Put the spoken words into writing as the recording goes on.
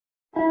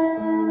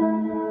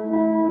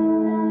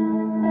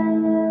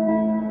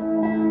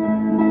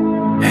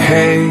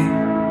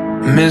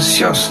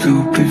miss your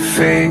stupid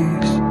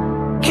face.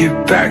 Get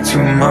back to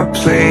my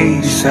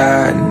place,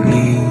 I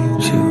need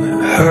you.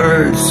 It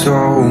hurts so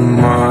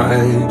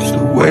much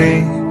to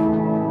wait.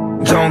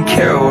 Don't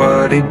care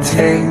what it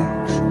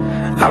takes,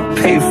 I'll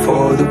pay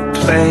for the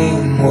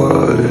plane,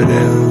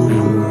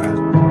 whatever.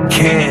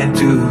 Can't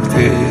do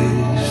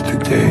this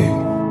today.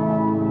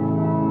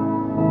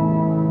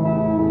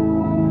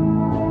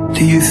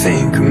 Do you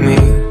think of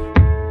me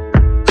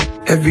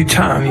every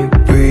time you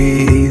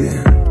breathe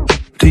in?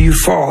 Do you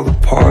fall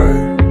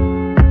apart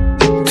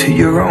to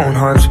your own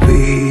heart's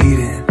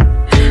beating?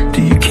 Do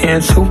you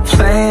cancel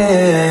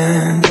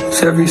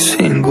plans every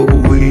single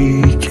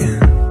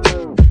weekend?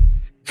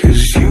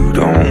 'Cause you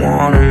don't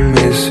wanna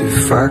miss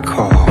if I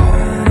call.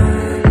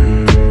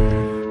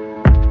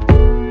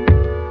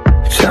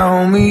 Tell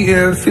me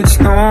if it's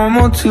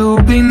normal to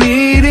be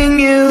needing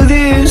you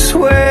this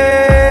way.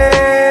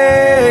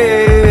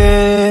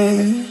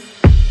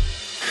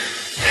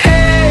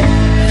 Hey,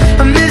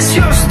 I miss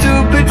your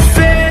stupid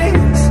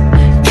face.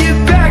 Get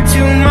back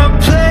to my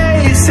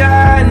place,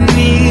 I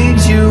need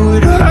you.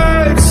 It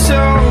hurts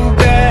so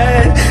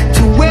bad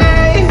to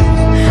wait.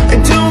 I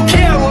don't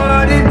care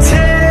what it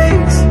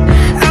takes,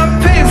 I'll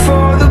pay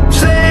for the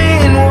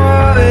plane,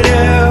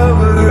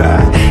 whatever.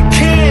 I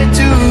can't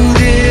do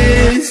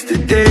this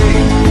today.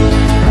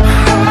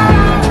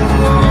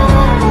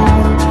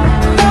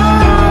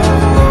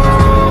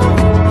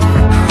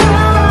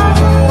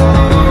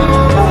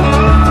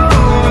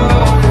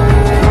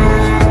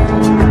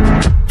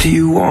 Do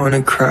you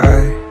wanna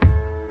cry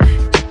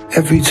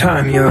every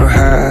time you're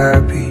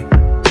happy?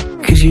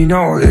 'Cause you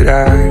know that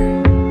I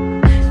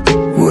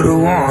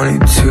would've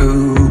wanted to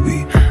be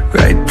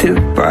right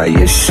there by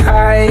your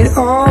side.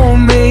 Oh,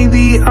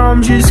 maybe I'm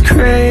just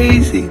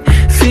crazy,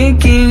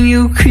 thinking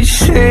you could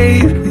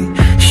save me.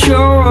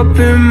 Show up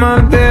in my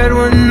bed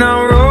when I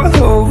roll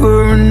over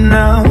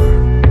now.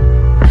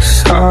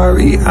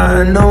 Sorry,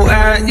 I know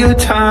at your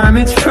time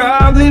it's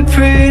probably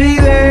pretty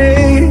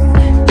late.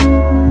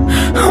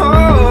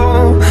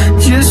 Oh,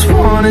 just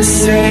wanna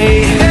say,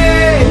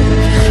 hey,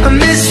 I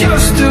miss your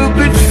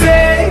stupid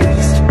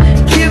face.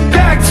 Get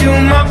back to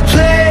my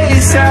place.